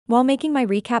While making my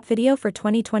recap video for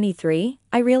 2023,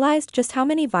 I realized just how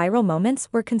many viral moments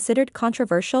were considered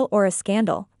controversial or a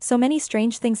scandal. So many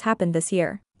strange things happened this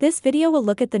year. This video will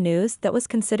look at the news that was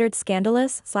considered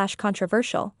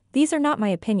scandalous/controversial. These are not my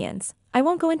opinions. I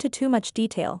won't go into too much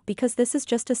detail because this is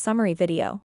just a summary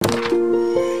video.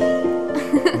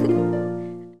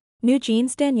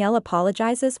 NewJeans Danielle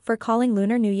apologizes for calling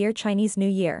Lunar New Year Chinese New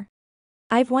Year.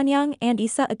 Wonyoung and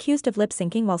ISA accused of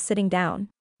lip-syncing while sitting down.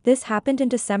 This happened in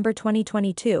December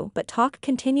 2022, but talk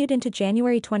continued into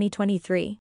January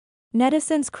 2023.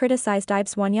 Netizens criticized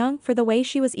Wonyoung for the way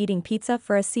she was eating pizza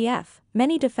for a CF.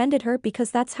 Many defended her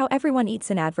because that's how everyone eats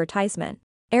in advertisement.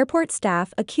 Airport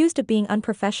staff accused of being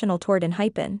unprofessional toward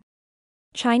Enhypen.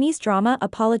 Chinese drama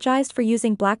apologized for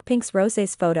using BLACKPINK's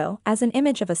Rosé's photo as an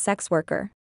image of a sex worker.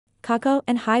 Kakao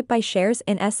and hybe buy shares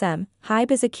in SM.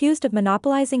 Hybe is accused of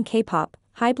monopolizing Kpop.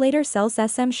 Hybe later sells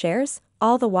SM shares.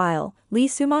 All the while,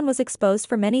 Xiumin was exposed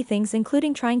for many things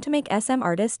including trying to make SM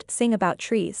artist sing about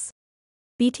trees.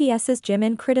 BTS's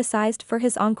Jimin criticized for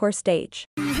his encore stage.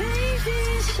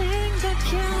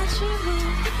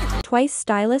 Twice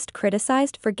stylist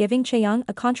criticized for giving Chaeyoung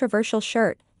a controversial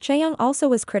shirt. Chaeyoung also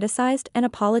was criticized and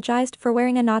apologized for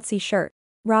wearing a Nazi shirt.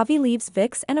 RAVI leaves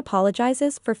VIXX and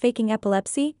apologizes for faking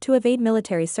epilepsy to evade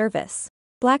military service.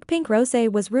 BLACKPINK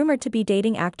Rosé was rumored to be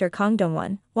dating actor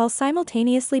Dongwon, while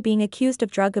simultaneously being accused of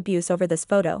drug abuse over this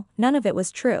photo. None of it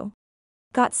was true.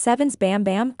 GOT7's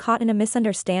Bambam caught in a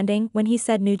misunderstanding when he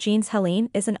said NewJeans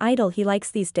Haerin is an idol he likes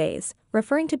these days,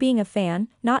 referring to being a fan,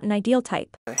 not an ideal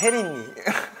type. 혜린이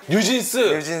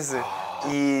뉴진스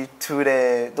이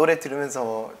둘의 노래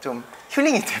들으면서 좀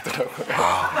힐링이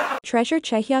되더라고요. Treasure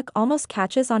Jaehyuk almost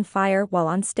catches on fire while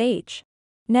on stage.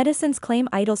 Netizens claim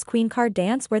I-DLE's queencard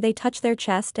dance where they touch their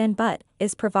chest and butt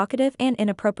is provocative and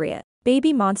inappropriate.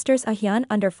 BabyMonster Ahyeon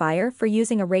under fire for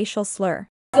using a racial slur.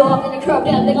 The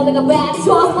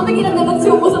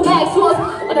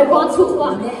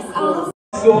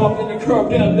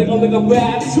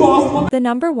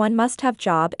number one must-have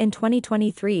job in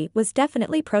 2023 was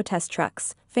definitely protest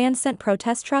trucks. Fans sent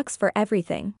protest trucks for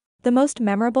everything. The most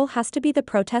memorable has to be the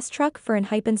protest truck for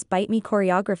Enhypen's Bite Me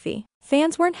choreography.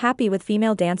 Fans weren't happy with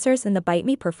female dancers in the Bite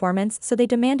Me performance, so they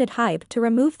demanded hybe to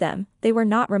remove them. They were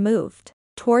not removed.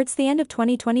 Towards the end of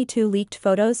 2022, leaked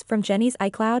photos from Jennie's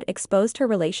iCloud exposed her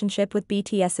relationship with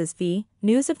BTS's V.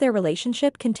 News of their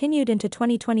relationship continued into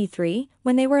 2023,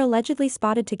 when they were allegedly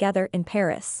spotted together in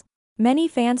Paris. Many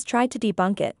fans tried to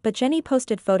debunk it, but Jennie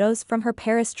posted photos from her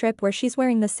Paris trip where she's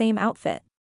wearing the same outfit.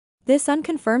 This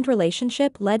unconfirmed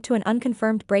relationship led to an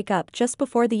unconfirmed breakup just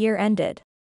before the year ended.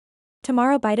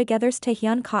 Tomorrow BTS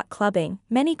Taehyun caught clubbing.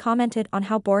 Many commented on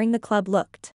how boring the club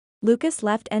looked. Lucas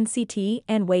left NCT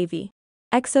and WayV.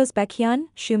 EXO's Baekhyun,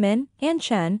 Xiumin, and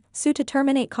Chen sued to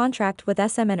terminate contract with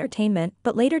SM Entertainment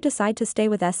but later decide to stay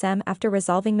with SM after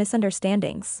resolving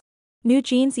misunderstandings.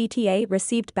 NewJeans ETA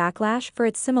received backlash for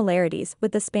its similarities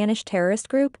with the Spanish terrorist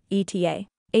group, ETA.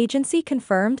 Agency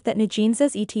confirmed that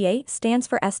NewJeans' ETA stands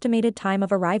for Estimated Time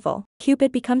of Arrival.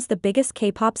 Cupid becomes the biggest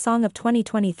K-pop song of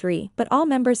 2023, but all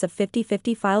members of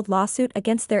 50/50 filed lawsuit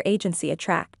against their agency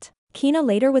Attract. Kina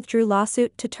later withdrew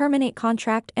lawsuit to terminate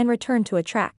contract and return to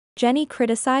Attract. Jennie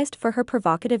criticized for her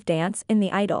provocative dance in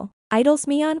the I-DLE. I-DLE's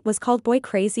Mion was called boy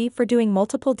crazy for doing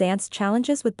multiple dance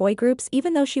challenges with boy groups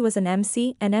even though she was an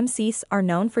MC, and MCs are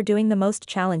known for doing the most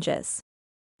challenges.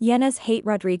 Yena's Hate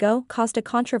Rodrigo caused a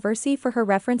controversy for her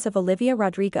reference of Olivia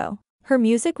Rodrigo. Her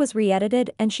music was re-edited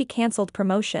and she cancelled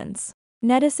promotions.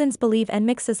 Netizens believe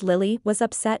NMIX's Lily was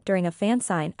upset during a fan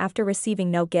sign after receiving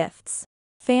no gifts.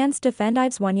 Fans defend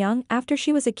wonyoung after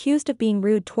she was accused of being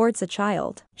rude towards a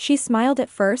child. She smiled at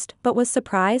first but was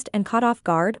surprised and caught off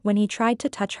guard when he tried to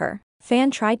touch her. Fan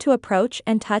tried to approach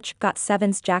and touch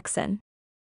GOT7's Jackson.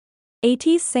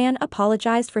 ATEEZ San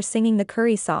apologized for singing the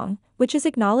Curry song, which is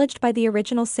acknowledged by the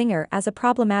original singer as a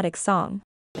problematic song.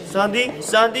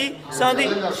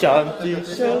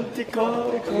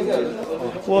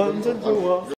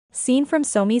 Scene from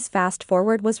Somi's Fast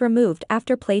Forward was removed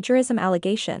after plagiarism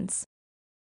allegations.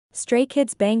 Stray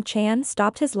Kids' Bang Chan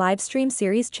stopped his live stream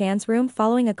series Chan's Room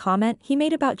following a comment he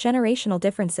made about generational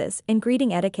differences in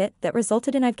greeting etiquette that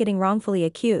resulted in getting wrongfully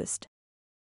accused.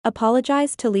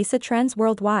 Apologized to Lisa trends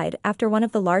worldwide after one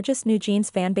of the largest NewJeans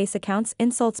fanbase accounts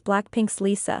insults BLACKPINK's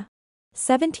Lisa.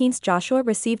 17's Joshua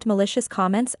received malicious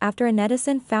comments after a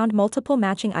netizen found multiple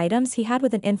matching items he had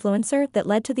with an influencer that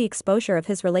led to the exposure of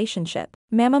his relationship.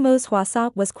 Mamamoo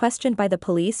Hwasa was questioned by the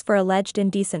police for alleged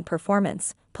indecent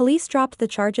performance. Police dropped the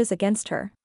charges against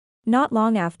her. Not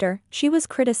long after, she was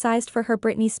criticized for her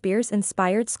Britney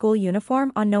Spears-inspired school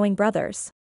uniform on Knowing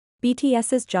Brothers.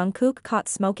 BTS's Jungkook caught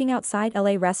smoking outside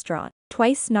LA restaurant.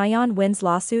 Twice Nayeon wins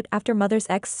lawsuit after mother's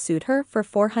ex sued her for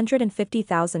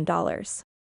 $450,000.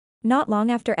 Not long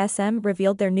after SM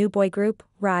revealed their new boy group,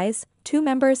 Rise, two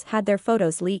members had their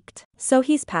photos leaked.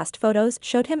 Sohee's past photos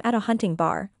showed him at a hunting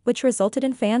bar, which resulted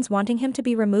in fans wanting him to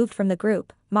be removed from the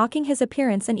group, mocking his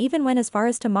appearance and even went as far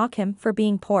as to mock him for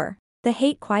being poor. The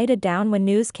hate quieted down when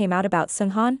news came out about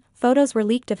Seunghan. Photos were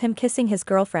leaked of him kissing his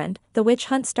girlfriend. The witch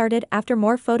hunt started after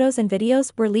more photos and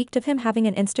videos were leaked of him having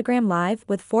an Instagram live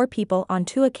with 4 people on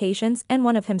 2 occasions and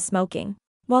one of him smoking.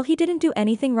 While he didn't do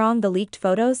anything wrong, the leaked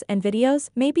photos and videos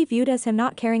may be viewed as him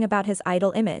not caring about his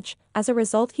idol image. As a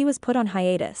result, he was put on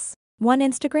hiatus. One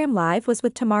Instagram live was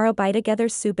with Tomorrow by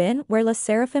Together's Xiumin, where LE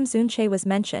SSERAFIM's Eunchae was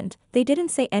mentioned. They didn't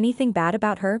say anything bad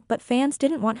about her, but fans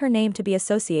didn't want her name to be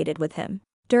associated with him.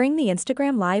 During the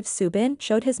Instagram live, Xiumin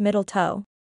showed his middle toe.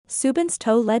 Subin's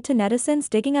toe led to netizens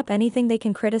digging up anything they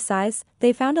can criticize.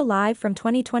 They found a live from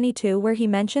 2022 where he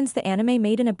mentions the anime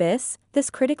Made in Abyss. This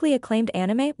critically acclaimed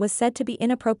anime was said to be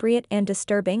inappropriate and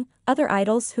disturbing. Other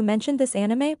idols who mentioned this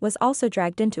anime was also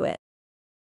dragged into it.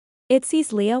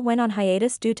 ITZY's Leah went on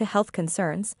hiatus due to health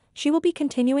concerns. She will be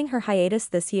continuing her hiatus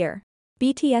this year.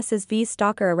 BTS's V's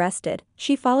stalker arrested.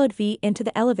 She followed V into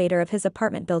the elevator of his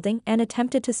apartment building and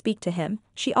attempted to speak to him.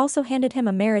 She also handed him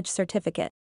a marriage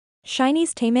certificate.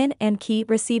 SHINee's Taemin and Key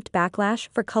received backlash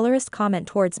for colorist comment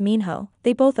towards Minho.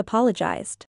 They both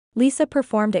apologized. Lisa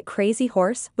performed at Crazy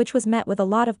Horse, which was met with a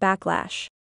lot of backlash.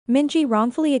 Minji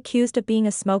wrongfully accused of being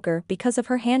a smoker because of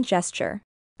her hand gesture.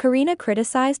 Karina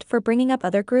criticized for bringing up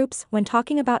other groups when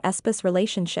talking about aespa's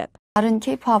relationship. 다른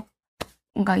K-pop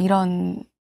그러니까 이런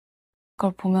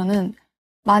걸 보면은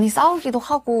많이 싸우기도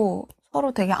하고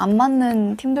서로 되게 안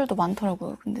맞는 팀들도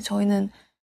많더라고요. 근데 저희는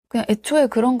그냥 애초에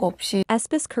그런 거 없이.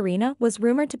 aespa's Karina was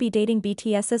rumored to be dating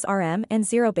BTS's RM and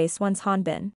Zero Base One's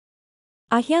Hanbin.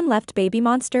 Ahyeon left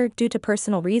BabyMonster due to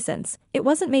personal reasons. It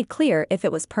wasn't made clear if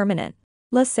it was permanent.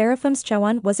 LE SSERAFIM's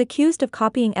Chaeyoung was accused of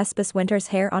copying aespa's Winter's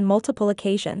hair on multiple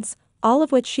occasions, all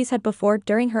of which she's had before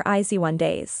during her IZ*ONE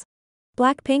days.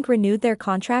 BLACKPINK renewed their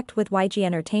contract with YG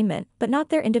Entertainment, but not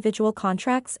their individual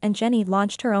contracts, and Jennie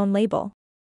launched her own label.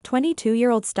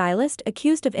 22-year-old stylist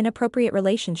accused of inappropriate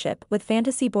relationship with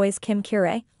Fantasy Boys Kim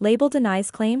Kure, label denies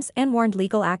claims and warned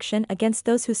legal action against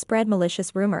those who spread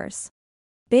malicious rumors.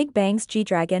 Big Bang's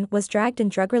G-Dragon was dragged in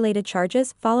drug-related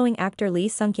charges following actor Lee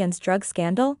Sung-hyun's drug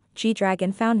scandal.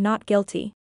 G-Dragon found not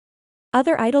guilty.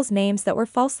 Other idols' names that were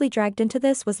falsely dragged into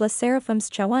this was LE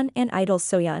SSERAFIM's Chaeyoung and I-DLE's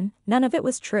Soyeon. None of it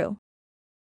was true.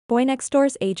 Boy Next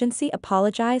Door's agency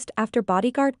apologized after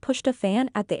bodyguard pushed a fan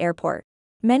at the airport.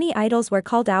 Many idols were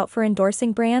called out for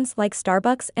endorsing brands like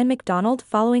Starbucks and McDonald's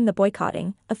following the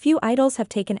boycotting. A few idols have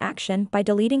taken action by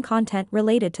deleting content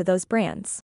related to those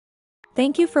brands.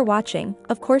 Thank you for watching.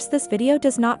 Of course, this video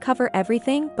does not cover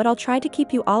everything, but I'll try to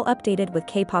keep you all updated with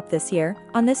K-pop this year,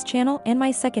 on this channel and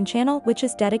my second channel, which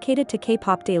is dedicated to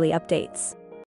K-pop daily updates.